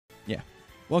Yeah.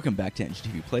 Welcome back to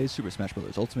NGTV Plays Super Smash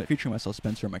Bros. Ultimate, featuring myself,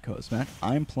 Spencer, and my co-host, Matt.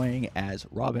 I'm playing as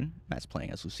Robin. Matt's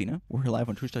playing as Lucina. We're here live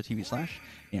on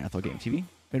twitch.tv/NFL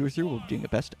Midway through, we'll be doing a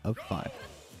best of 5.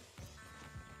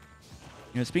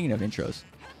 You know, speaking of intros,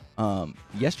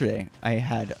 yesterday I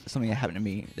had something that happened to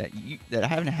me that I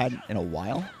haven't had in a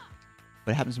while,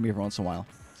 but it happens to me every once in a while.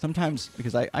 Sometimes,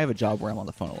 because I have a job where I'm on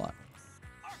the phone a lot.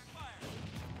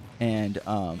 And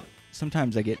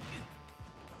sometimes I get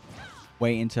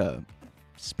way into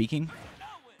speaking,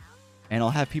 and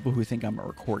I'll have people who think I'm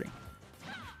recording.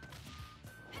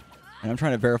 And I'm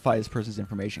trying to verify this person's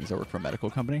information because I work for a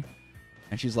medical company.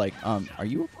 And she's like, are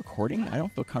you recording? I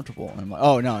don't feel comfortable. And I'm like,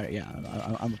 oh, no, yeah,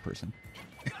 I'm a person.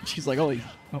 She's like, oh,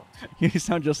 you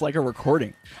sound just like a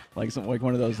recording. Like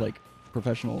one of those, like,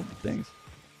 professional things.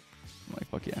 I'm like,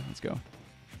 fuck yeah, let's go.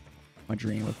 My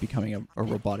dream of becoming a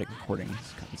robotic recording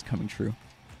is coming true.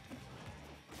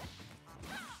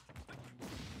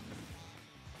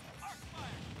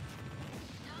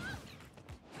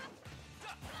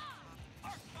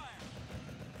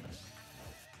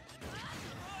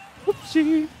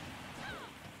 Whoopsie.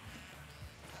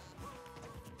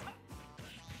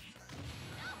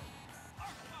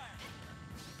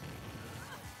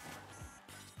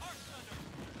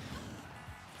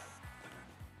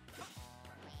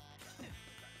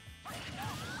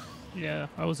 Yeah,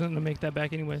 I was going to make that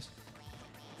back anyways.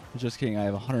 Just kidding, I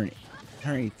have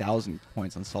 180,000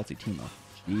 points on Salty Timo.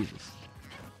 Jesus.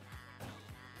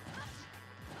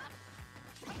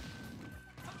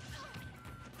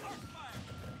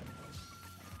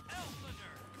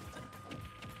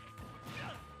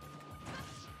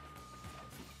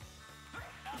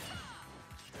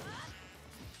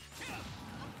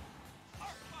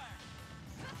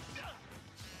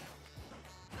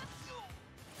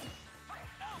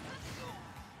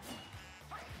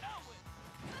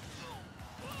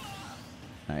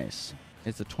 Nice.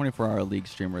 It's a 24-hour league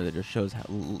streamer that just shows how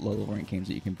low rank games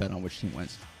that you can bet on which team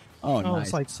wins. Oh, nice.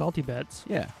 It's like salty bets.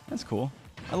 Yeah, that's cool.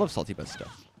 I love salty bet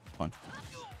stuff. Fun.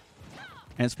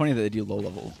 And it's funny that they do low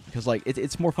level because like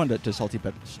it's more fun to salty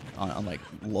bet on like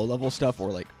low level stuff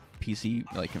or like PC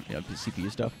like CPU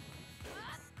stuff.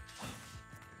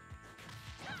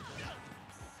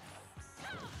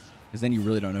 Because then you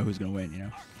really don't know who's gonna win, you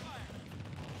know.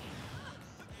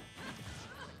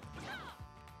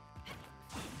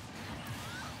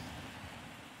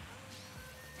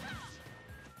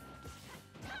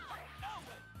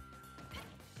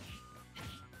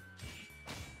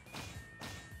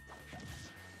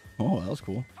 Oh, that was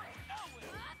cool.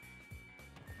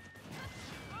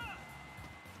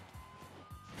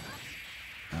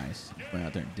 Nice. Went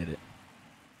out there and did it.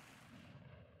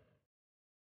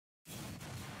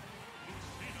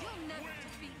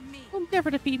 You'll never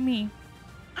defeat me.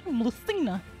 I'm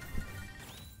Lucina.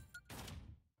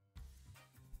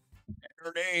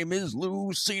 Her name is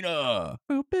Lucina.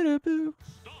 Boop, boop, boop.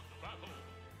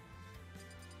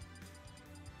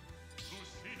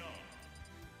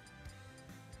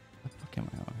 Come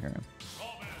on, I hear him.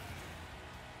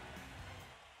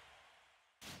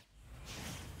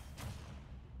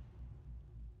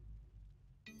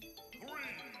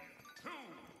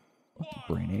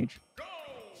 Brain age.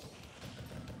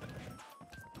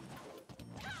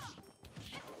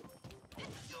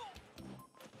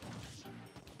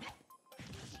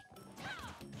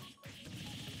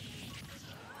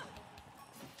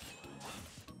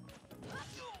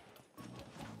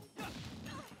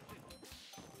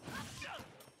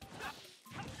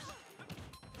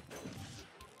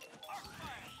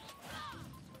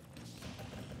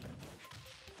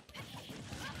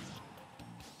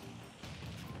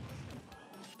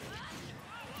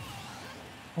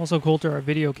 Also, Coulter, our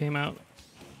video came out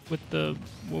with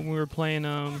when we were playing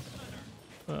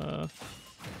Yeah,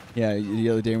 the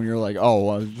other day when you were like,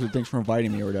 oh, thanks for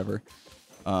inviting me or whatever.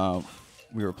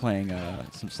 We were playing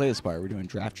some Slay the Spire. We're doing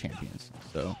draft champions.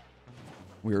 So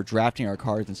we were drafting our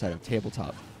cards inside of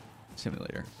Tabletop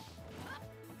Simulator.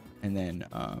 And then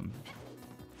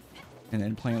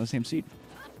playing on the same seed.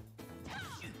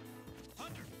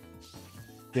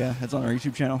 Yeah, that's on our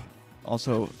YouTube channel.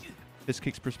 Also, Fist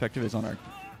Kick's Perspective is on our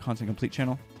Content Complete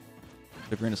channel.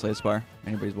 If you're into Slay the Spire,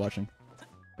 anybody's watching,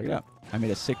 check it out. I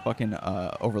made a sick fucking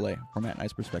overlay for Matt and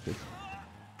I's perspective.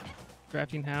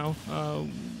 drafting how.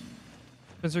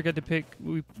 Spencer get to pick.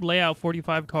 We lay out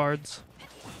 45 cards.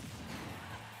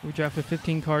 We draft a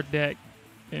 15-card deck,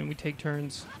 and we take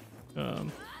turns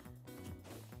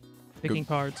picking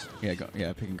cards.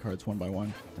 Yeah, picking cards one by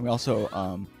one. And we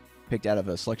also picked out of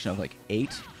a selection of like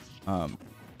 8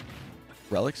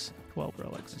 relics. 12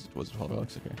 relics. Was it 12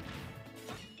 relics? Okay.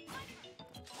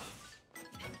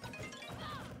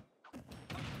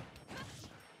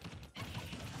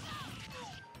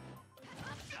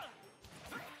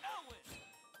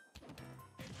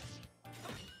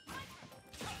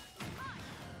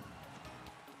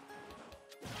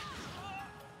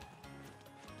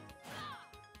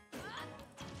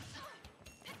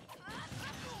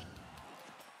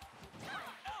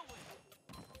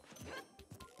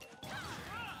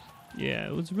 Yeah,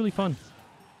 it was really fun.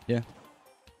 Yeah.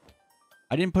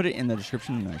 I didn't put it in the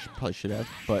description, and I probably should have.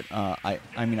 But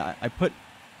I put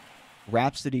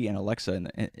Rhapsody and Alexa in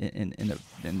the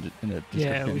description.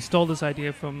 Yeah, we stole this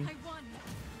idea from.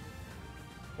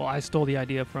 Well, I stole the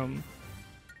idea from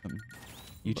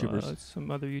YouTubers.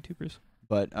 some other YouTubers.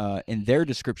 But in their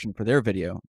description for their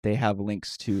video, they have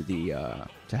links to the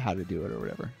to how to do it or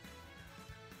whatever.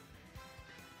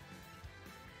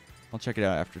 I'll check it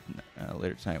out after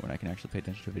later tonight when I can actually pay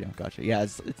attention to the video. Gotcha. Yeah,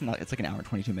 it's like an hour and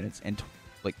 22 minutes, and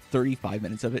like 35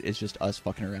 minutes of it is just us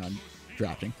fucking around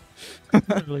drafting. I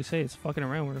don't really say it's fucking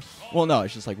around. Well, no,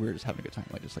 it's just like we were just having a good time,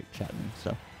 like just like chatting and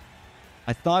stuff.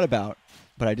 I thought about,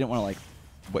 but I didn't want to like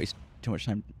waste too much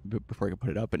time before I could put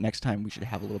it up. But next time we should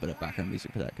have a little bit of background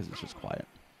music for that because it's just quiet.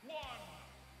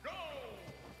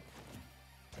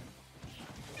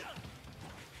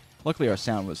 Luckily, our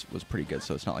sound was pretty good,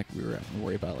 so it's not like we were having to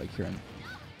worry about like hearing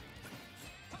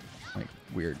like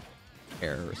weird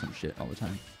error or some shit all the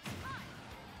time.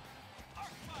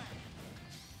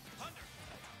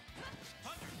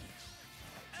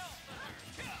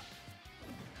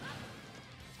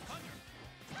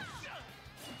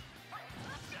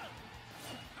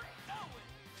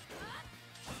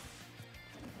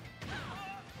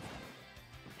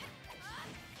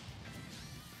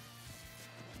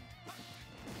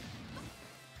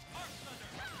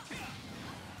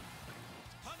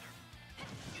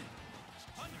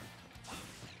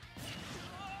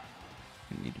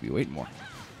 Need to be waiting more.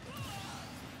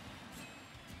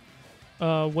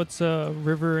 What's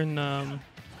River and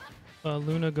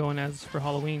Luna going as for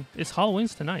Halloween? It's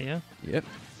Halloween's tonight, yeah? Yep.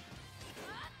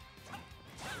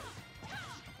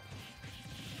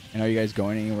 And are you guys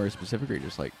going anywhere specific, or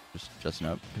just like just dressing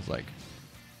up? Because like,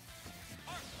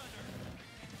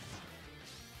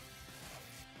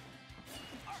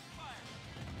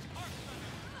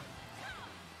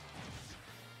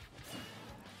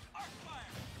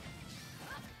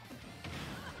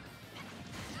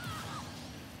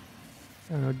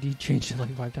 I don't know, D changed it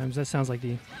like 5 times. That sounds like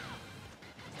D.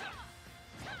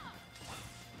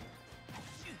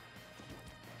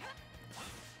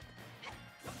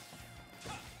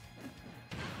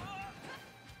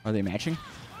 are they matching?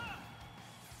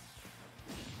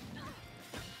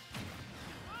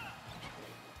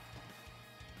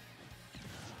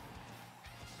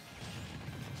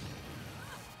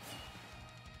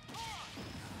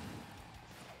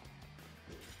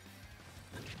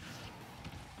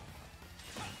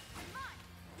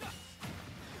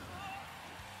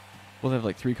 Well, they have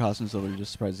like 3 costumes, so they're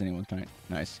just surprised anyone tonight.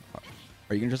 Nice.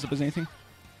 Are you gonna dress up as anything?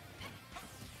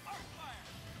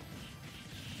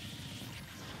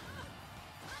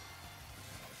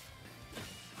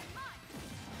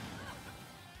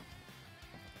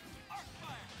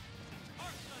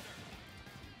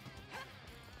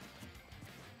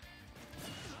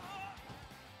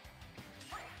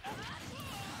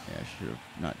 Yeah, I should have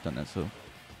not done that. So.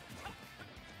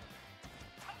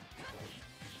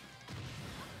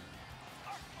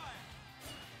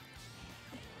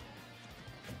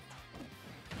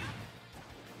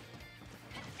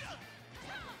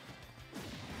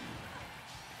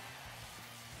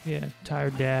 Yeah,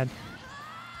 tired dad.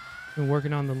 Been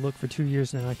working on the look for 2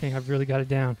 years now. I think I've really got it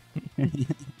down.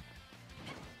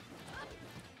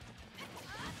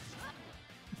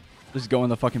 Just go in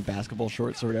the fucking basketball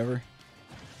shorts or whatever.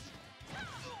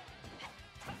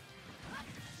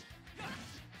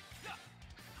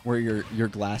 Wear your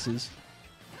glasses.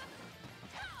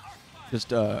 Just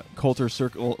Coulter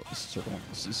circa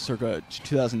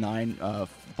 2009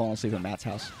 falling asleep at Matt's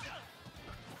house.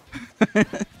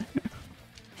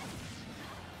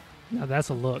 Now that's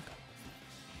a look.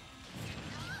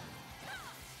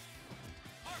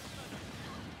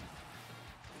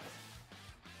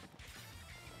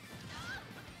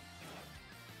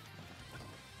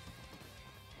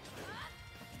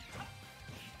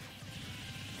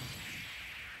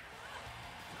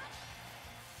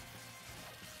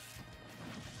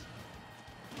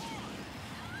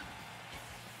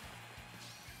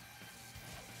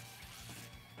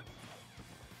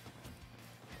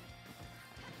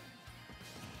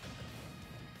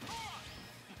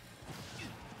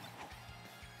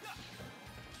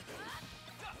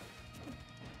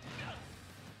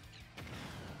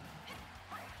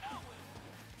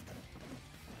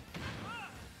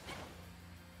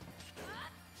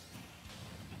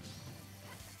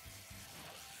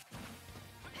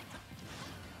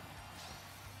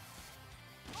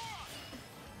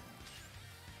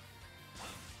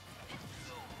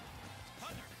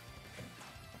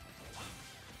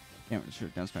 Can't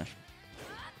shoot down smash.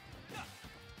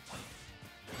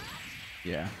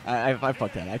 Yeah, I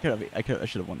fucked that. I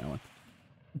should have won that one.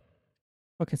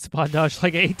 Fucking spot dodged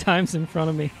like 8 times in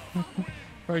front of me.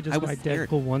 Probably I just was my scared.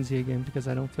 Deadpool onesie again because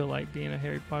I don't feel like being a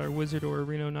Harry Potter wizard or a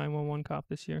Reno 911 cop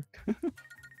this year.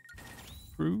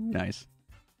 True. Nice.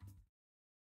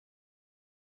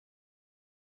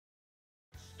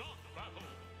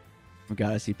 We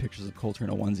gotta see pictures of Coulter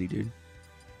in a onesie, dude.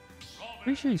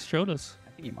 Pretty sure he showed us. I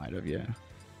think he might have, yeah.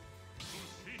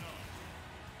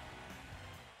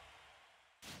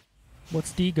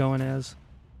 What's D going as?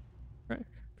 Right.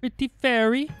 Pretty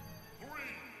fairy.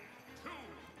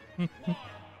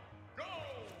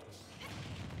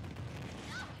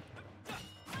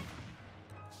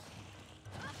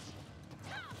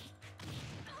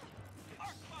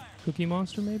 Cookie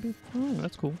Monster, maybe? Oh,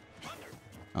 that's cool.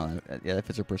 Oh, yeah, that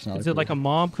fits her personality. Is it like a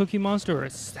mom Cookie Monster or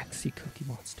a sexy Cookie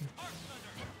Monster?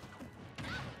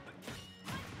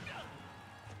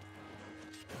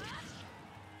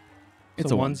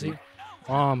 It's a onesie.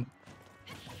 Mom.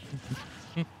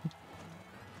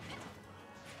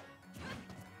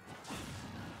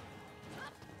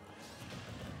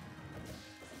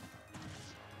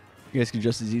 You guys could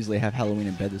just as easily have Halloween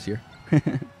in bed this year.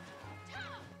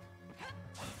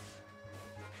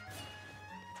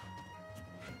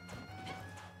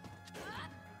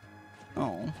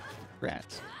 Oh,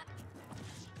 rats.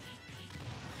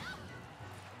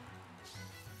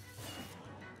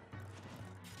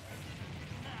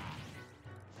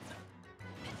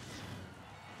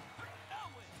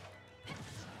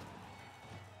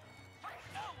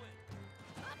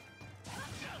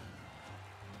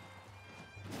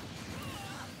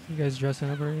 You guys dressing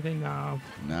up or anything? No.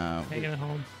 No, Hanging at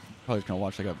home. probably just gonna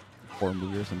watch like a horror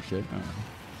movie or some shit. I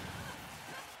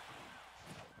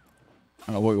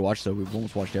don't know what we watched though. We've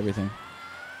almost watched everything.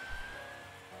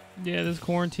 Yeah, this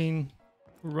quarantine,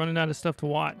 we're running out of stuff to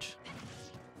watch.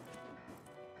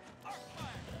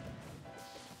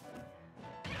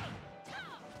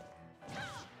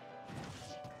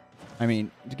 I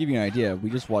mean, to give you an idea, we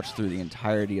just watched through the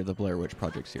entirety of the Blair Witch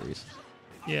Project series.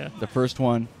 Yeah, The first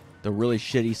one, the really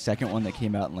shitty second one that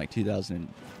came out in like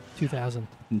 2000, 2000.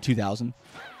 in 2000,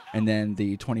 and then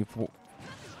the 16.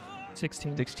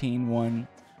 2016 one.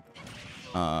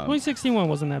 2016 one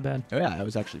wasn't that bad. Oh yeah, it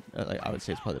was actually. I would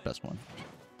say it's probably the best one.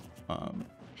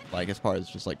 Like as far as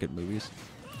just like good movies.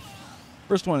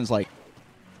 First one is like,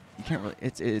 you can't really.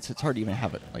 It's hard to even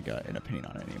have it like an opinion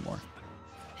on it anymore.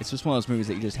 It's just one of those movies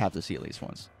that you just have to see at least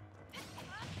once,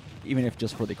 even if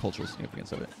just for the cultural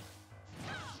significance of it.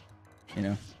 You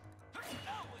know.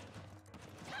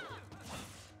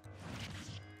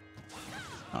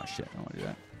 Oh shit! I don't want to do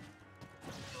that.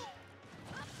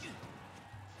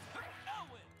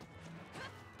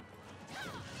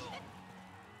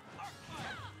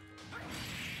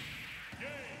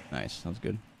 Nice, sounds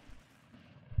good.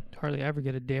 Hardly ever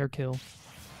get a dare kill.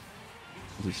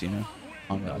 Lucina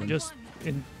on Robin. Just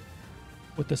in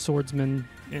with the swordsman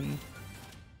in.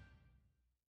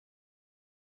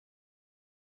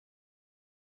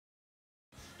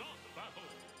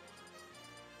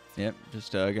 Yep,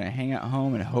 just gonna hang out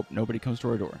home and hope nobody comes to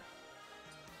our door.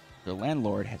 The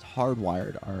landlord has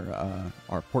hardwired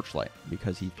our porch light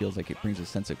because he feels like it brings a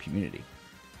sense of community,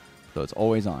 so it's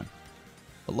always on.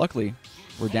 But luckily,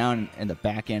 we're down in the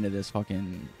back end of this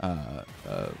fucking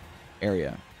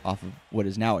area off of what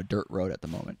is now a dirt road at the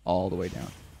moment, all the way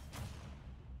down.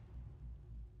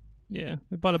 Yeah,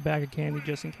 we bought a bag of candy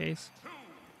just in case.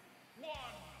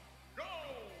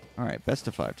 All right, best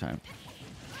of 5 time.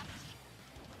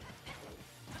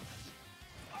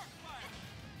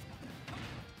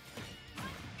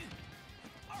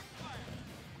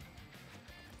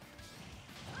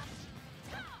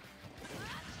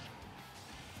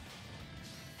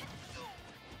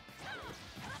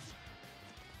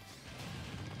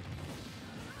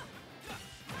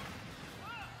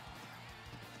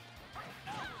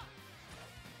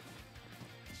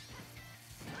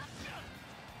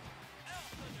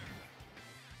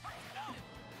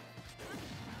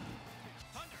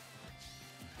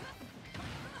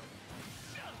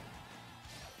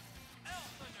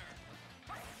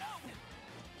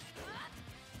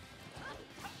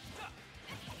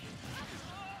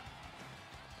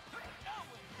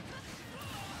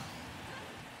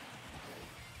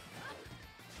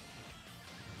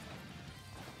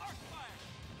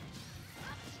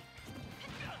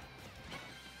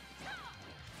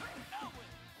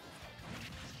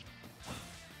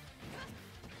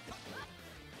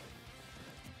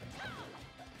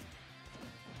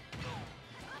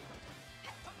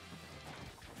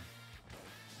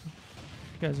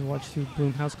 You guys have watched through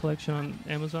Blumhouse collection on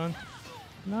Amazon?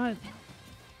 Not.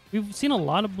 We've seen a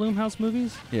lot of Blumhouse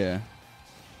movies. Yeah.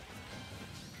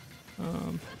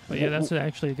 But yeah, that's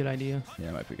actually a good idea. Yeah,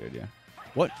 it might be good, yeah.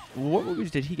 What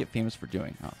movies did he get famous for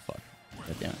doing? Oh fuck.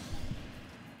 God damn it.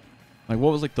 Like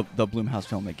what was like the Blumhouse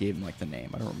film that gave him like the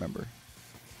name? I don't remember.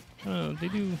 I don't know. They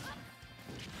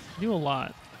do a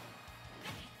lot.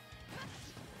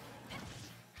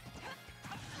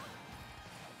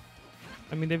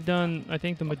 I mean, they've done, I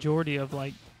think, the majority of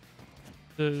like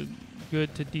the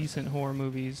good to decent horror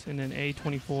movies, and then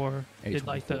A24 did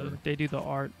like they do the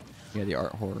art. Yeah, the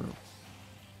art horror.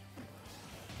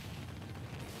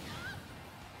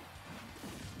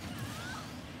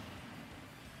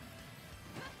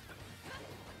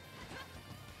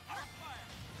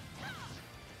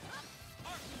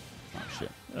 Oh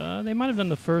shit. They might have done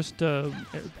the first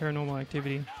Paranormal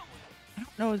Activity. I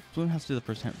don't know if Blumhouse did the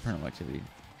first Paranormal Activity.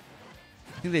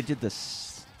 I think they did the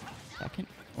second,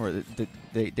 or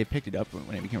they picked it up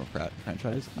when it became a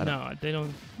franchise. No, they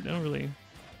don't really,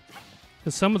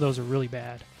 because some of those are really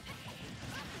bad.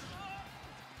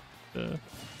 The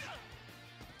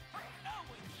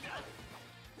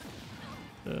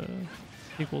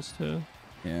sequels to,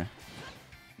 yeah,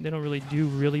 they don't really do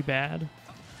really bad.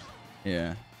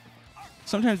 Yeah.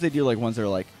 Sometimes they do like ones that are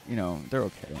like, you know, they're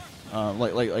okay.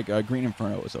 Like Green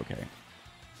Inferno was okay,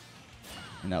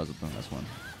 and that was a bonus one.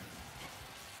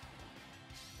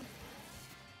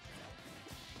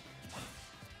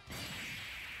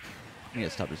 You need to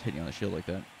stop just hitting you on the shield like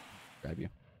that. Grab you.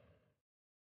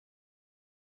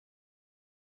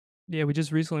 Yeah, we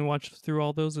just recently watched through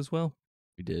all those as well.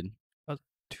 We did. About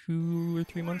 2 or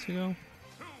 3 months ago.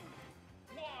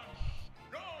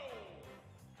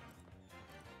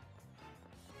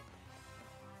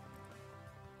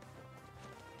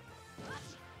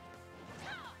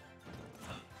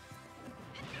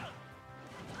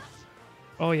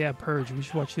 Oh yeah, Purge. We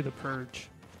should watch through the Purge.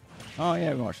 Oh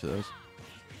yeah, we watched those.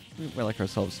 We like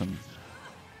ourselves some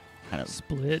kind of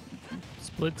Split.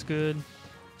 Split's good.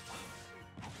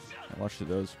 I watched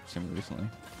those semi recently.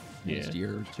 Yeah. Last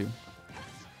year or two.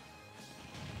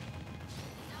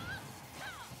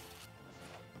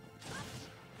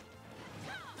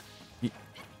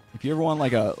 If you ever want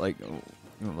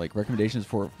like recommendations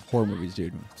for horror movies,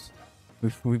 dude,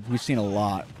 we've seen a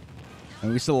lot,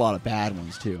 and we see a lot of bad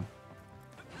ones too.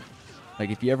 Like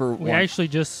if you ever we actually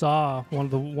just saw one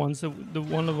of the ones that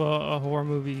one of a horror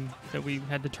movie that we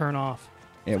had to turn off.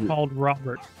 Yeah, called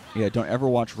Robert. Yeah, don't ever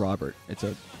watch Robert. It's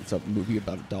a movie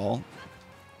about a doll,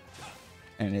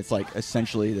 and it's like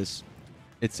essentially this.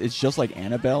 It's just like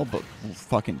Annabelle, but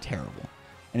fucking terrible.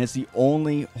 And it's the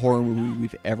only horror movie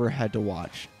we've ever had to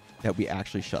watch that we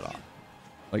actually shut off.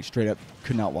 Like straight up,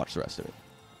 could not watch the rest of it.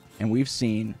 And we've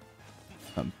seen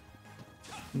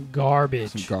garbage.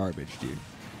 Some garbage, dude.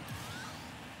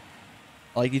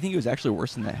 Like, do you think it was actually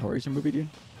worse than that Hellraiser movie, dude?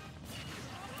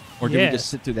 Or did we just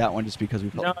sit through that one just because we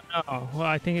felt... No. Well,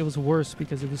 I think it was worse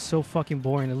because it was so fucking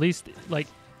boring. At least, like,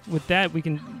 with that, we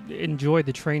can enjoy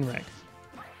the train wreck.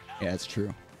 Yeah, it's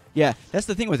true. Yeah, that's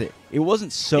the thing with it. It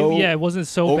wasn't so... it wasn't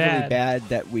so overly bad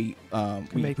that we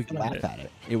could laugh at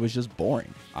it. It was just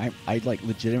boring. I like,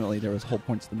 legitimately, there was whole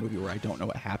points of the movie where I don't know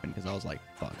what happened because I was like,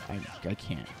 fuck, I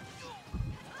can't.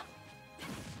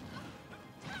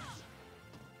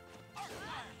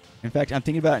 In fact, I'm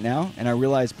thinking about it now, and I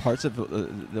realize parts of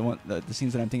the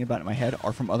scenes that I'm thinking about in my head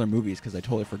are from other movies because I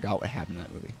totally forgot what happened in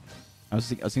that movie. I was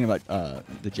thinking about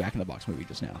the Jack in the Box movie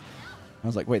just now. I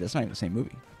was like, wait, that's not even the same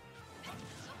movie.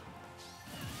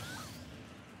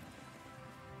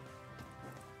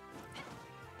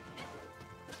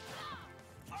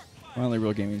 My only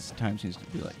real gaming time seems to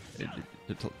be like to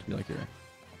be like here.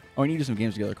 Oh, we need to do some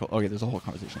games together. Okay, there's a whole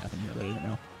conversation happening here that I didn't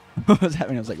know. What was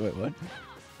happening? I was like, wait, what?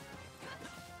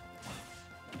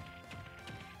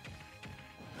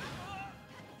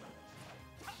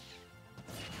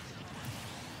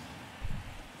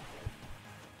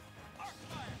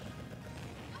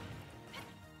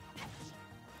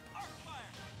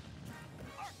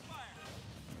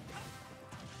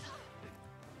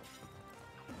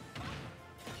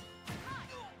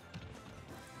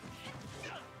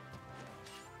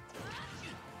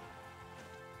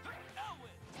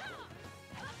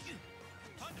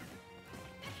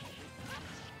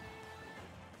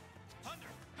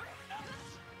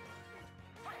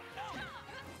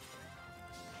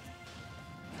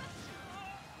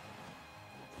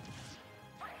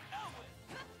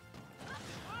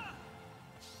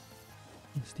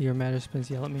 Steer Matter Spins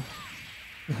yell at me.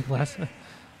 Like last time.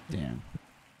 Damn.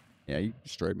 Yeah, you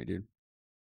destroyed me, dude.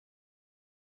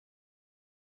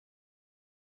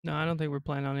 No, I don't think we're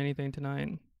planning on anything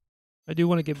tonight. I do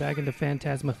want to get back into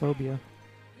Phantasmophobia.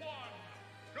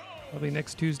 Probably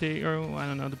next Tuesday, or I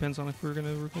don't know, depends on if we're going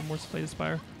to record more Slay the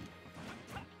Spire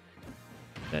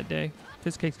that day.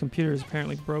 Fistcake's computer is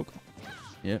apparently broke.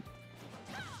 Yep.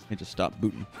 He just stopped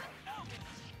booting.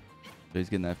 So he's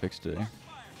getting that fixed today.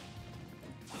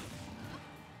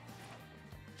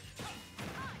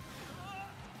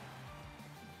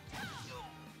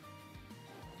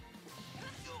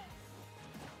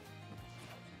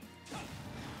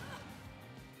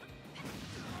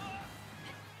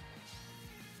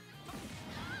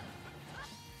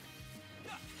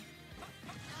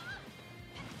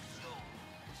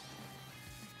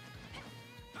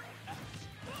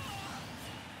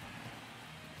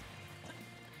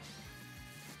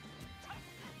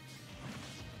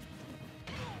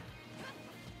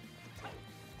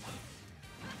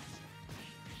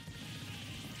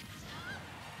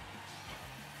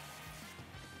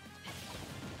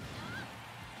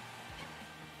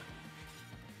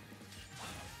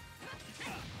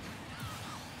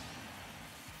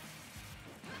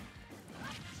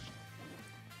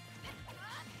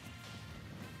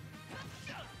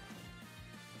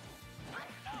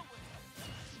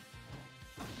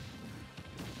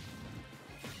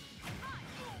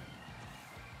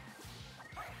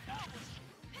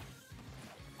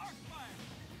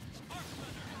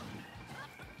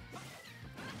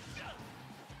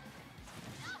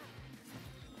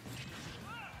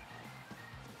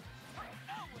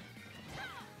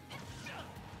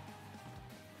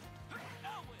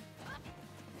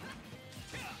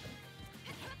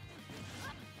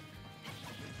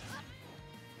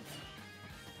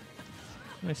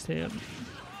 I stay up.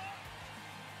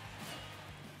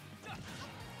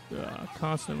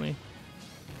 Constantly.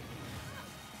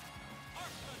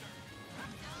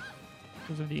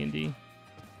 Because of D&D.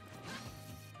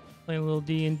 Playing a little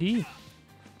D&D.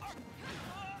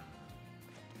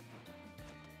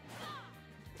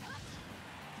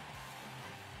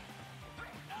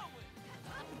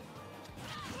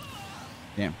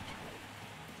 Damn.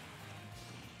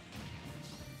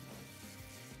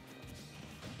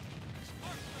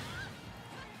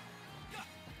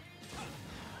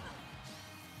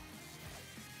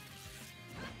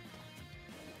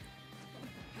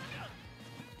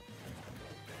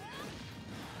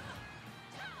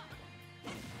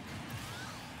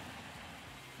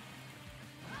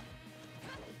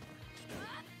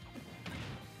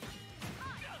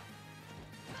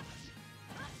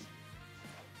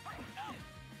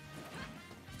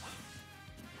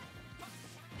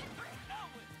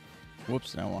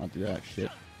 Whoops, I don't want to do that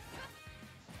shit.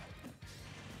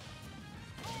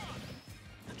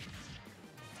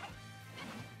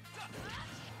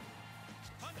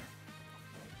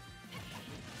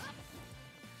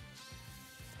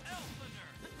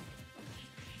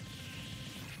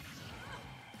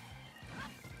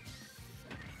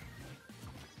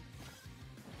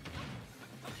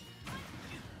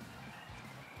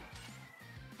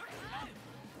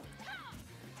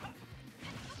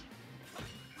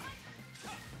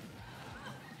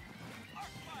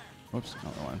 Whoops,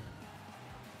 another one.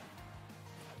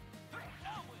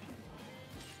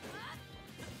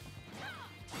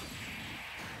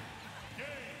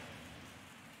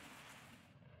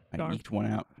 I Darn. eked one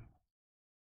out.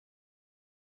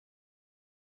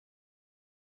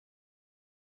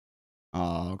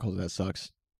 Oh, because that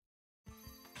sucks.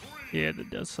 Yeah, that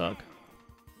does suck.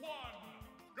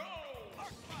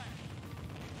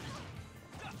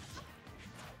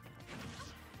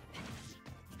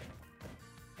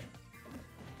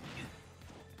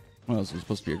 Well, this was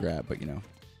supposed to be a grab, but you know,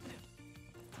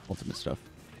 ultimate stuff.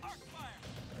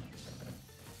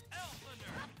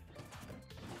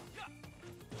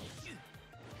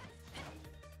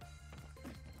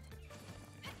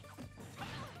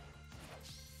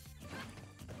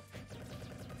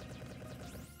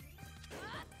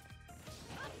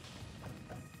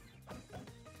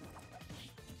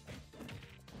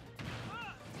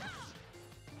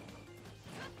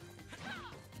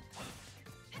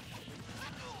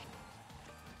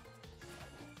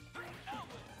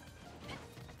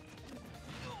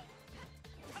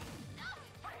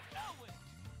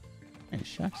 Hey,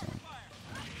 Shaq's on.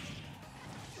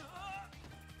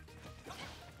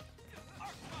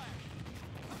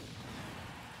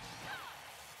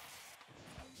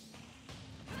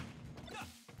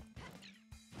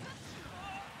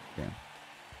 Damn.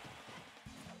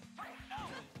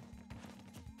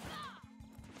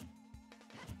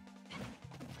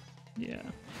 Yeah.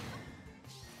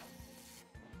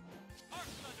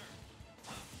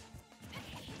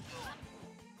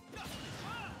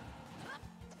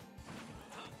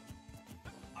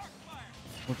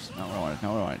 Whoops, not what I wanted,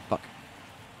 not what I wanted. Fuck.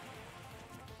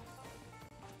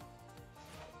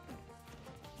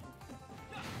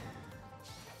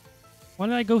 Why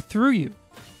did I go through you?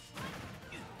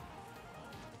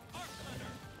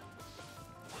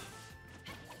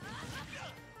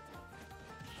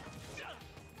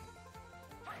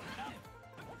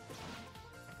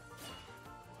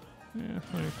 Yeah,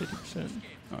 150%.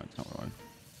 Oh, it's not what I wanted.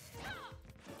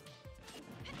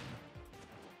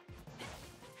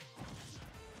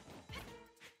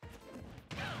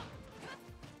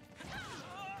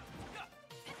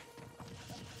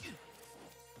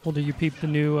 Well, did you peep the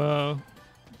new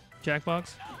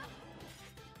Jackbox?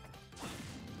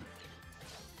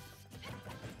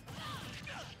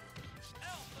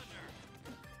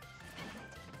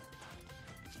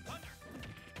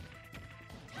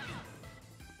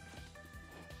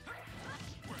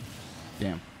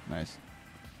 Damn, nice.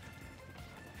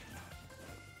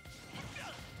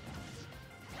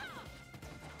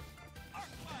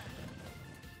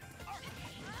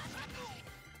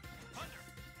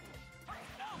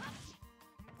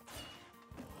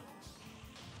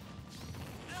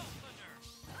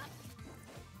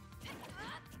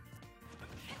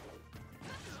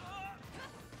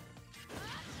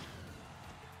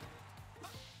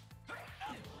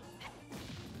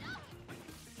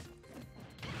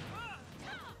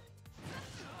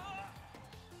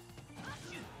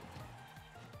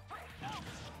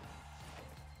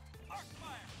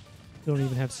 They don't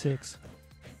even have 6.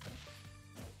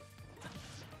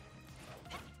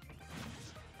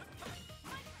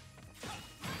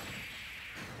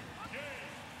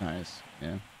 Nice,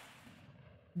 yeah.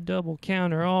 Double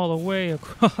counter all the way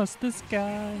across the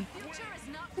sky.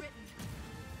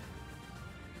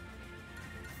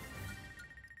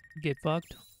 Get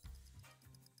fucked.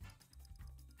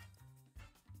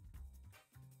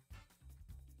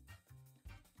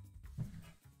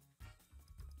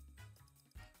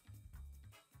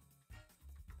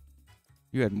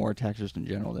 You had more attacks just in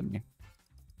general than me.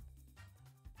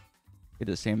 You had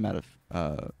the same amount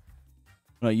of,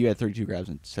 no, you had 32 grabs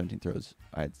and 17 throws.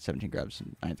 I had 17 grabs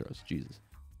and 9 throws. Jesus.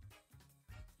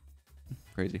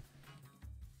 Crazy.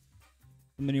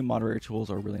 And the new moderator tools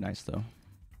are really nice, though.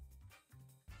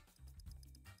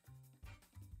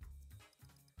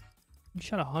 You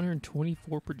shot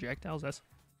 124 projectiles? That's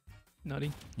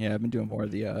nutty. Yeah, I've been doing more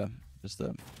of the, just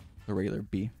the regular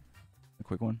B. The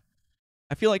quick one.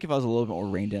 I feel like if I was a little bit more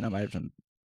reined in, I might have been,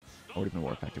 I would have been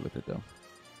more effective with it, though.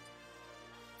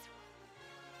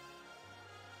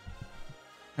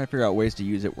 Trying to figure out ways to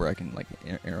use it where I can, like,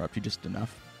 interrupt you just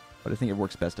enough. But I think it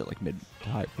works best at, like, mid to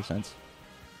high percents.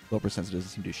 Low percents doesn't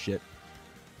seem to do shit.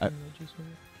 Juice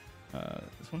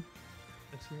This one?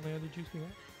 That's the only other juice we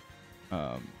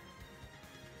have.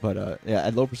 But yeah,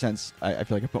 at low percents, I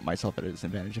feel like I put myself at a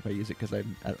disadvantage if I use it because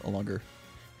I'm at a longer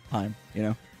time, you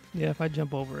know? Yeah, if I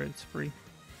jump over it, it's free.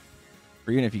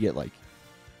 Or even if you get, like,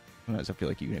 sometimes I feel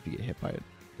like even if you get hit by it,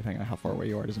 depending on how far away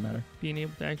you are, it doesn't matter. Being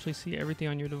able to actually see everything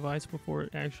on your device before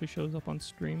it actually shows up on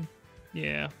stream.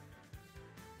 Yeah.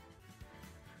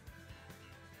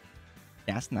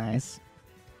 That's nice.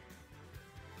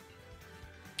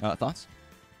 Thoughts?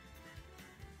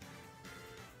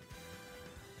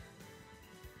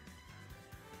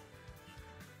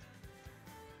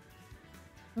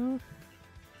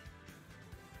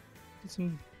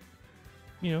 Some,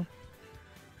 you know,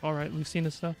 alright,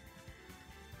 Lucina stuff.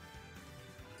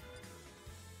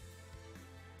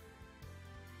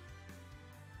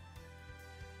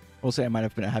 We'll say I might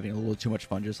have been having a little too much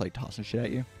fun just, like, tossing shit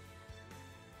at you.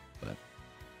 But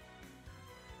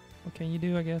What can you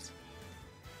do, I guess?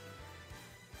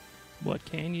 What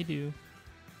can you do?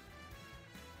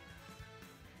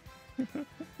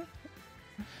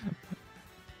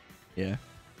 yeah.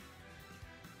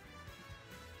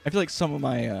 I feel like some of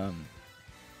my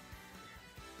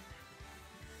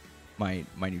my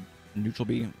neutral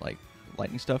B, like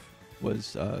lightning stuff,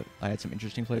 was I had some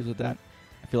interesting plays with that.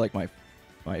 I feel like my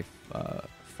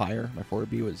fire, my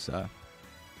forward B was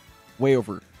way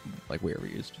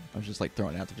overused. I was just like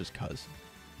throwing it out to just cuz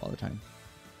all the time.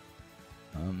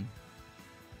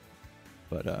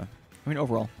 But I mean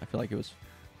overall, I feel like it was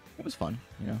fun,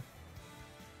 you know.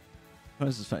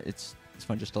 It's fun. It's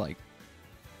fun just to like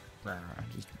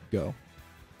just go.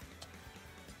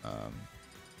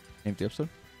 Name of the episode?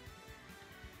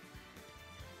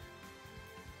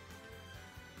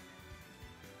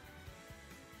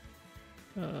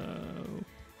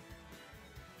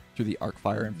 Through the arc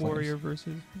fire and Warrior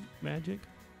versus Magic.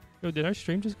 Yo, did our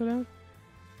stream just go down?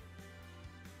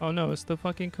 Oh no, it's the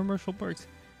fucking commercial breaks.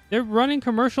 They're running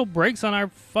commercial breaks on our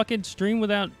fucking stream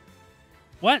without...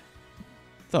 What?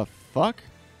 The fuck?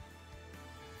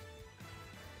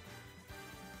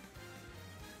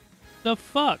 The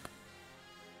fuck?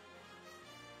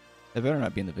 That better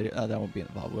not be in the video. That won't be in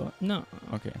the VOD, will it? No.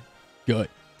 Okay. Good.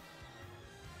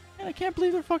 Man, I can't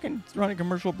believe they're fucking running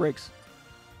commercial breaks.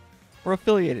 We're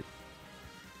affiliated.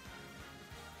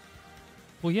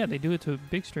 Well, yeah, they do it to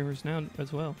big streamers now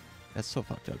as well. That's so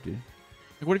fucked up, dude.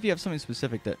 Like, what if you have something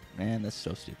specific that, man, that's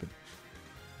so stupid.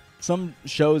 Some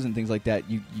shows and things like that,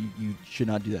 you should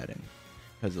not do that in,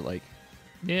 because it like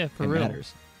Yeah, for it real.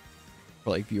 matters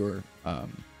for like viewer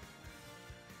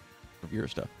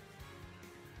stuff.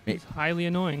 It's highly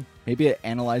annoying. Maybe it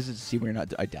analyzes to see when you're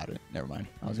not. I doubt it. Never mind.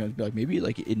 I was gonna be like, maybe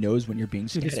like it knows when you're being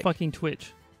Dude, static. it's fucking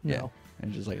Twitch. No. Yeah.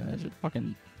 And just like just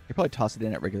fucking. You probably toss it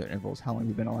in at regular intervals. How long have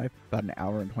we been alive? About an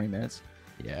hour and 20 minutes.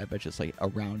 Yeah, I bet you it's like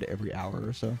around every hour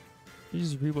or so. You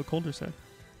just read what Colder said.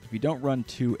 If you don't run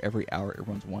 2 every hour, it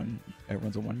runs one. It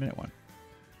runs a 1 minute one.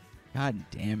 God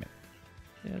damn it.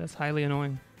 Yeah, that's highly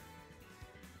annoying.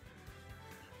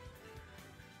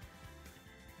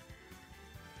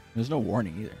 There's no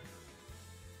warning either.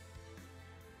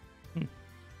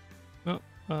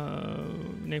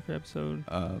 Name for episode: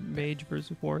 Mage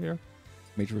versus Warrior.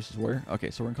 Mage versus Warrior. Okay,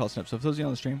 so we're gonna call this an episode. For those of you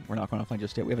on the stream, we're not going offline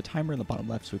just yet. We have a timer in the bottom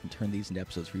left, so we can turn these into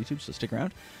episodes for YouTube. So stick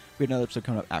around. We have another episode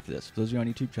coming up after this. For those of you on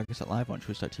YouTube, check us out live on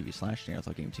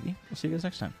twitch.tv/NearthLockGameTV. We'll see you guys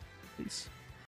next time. Peace.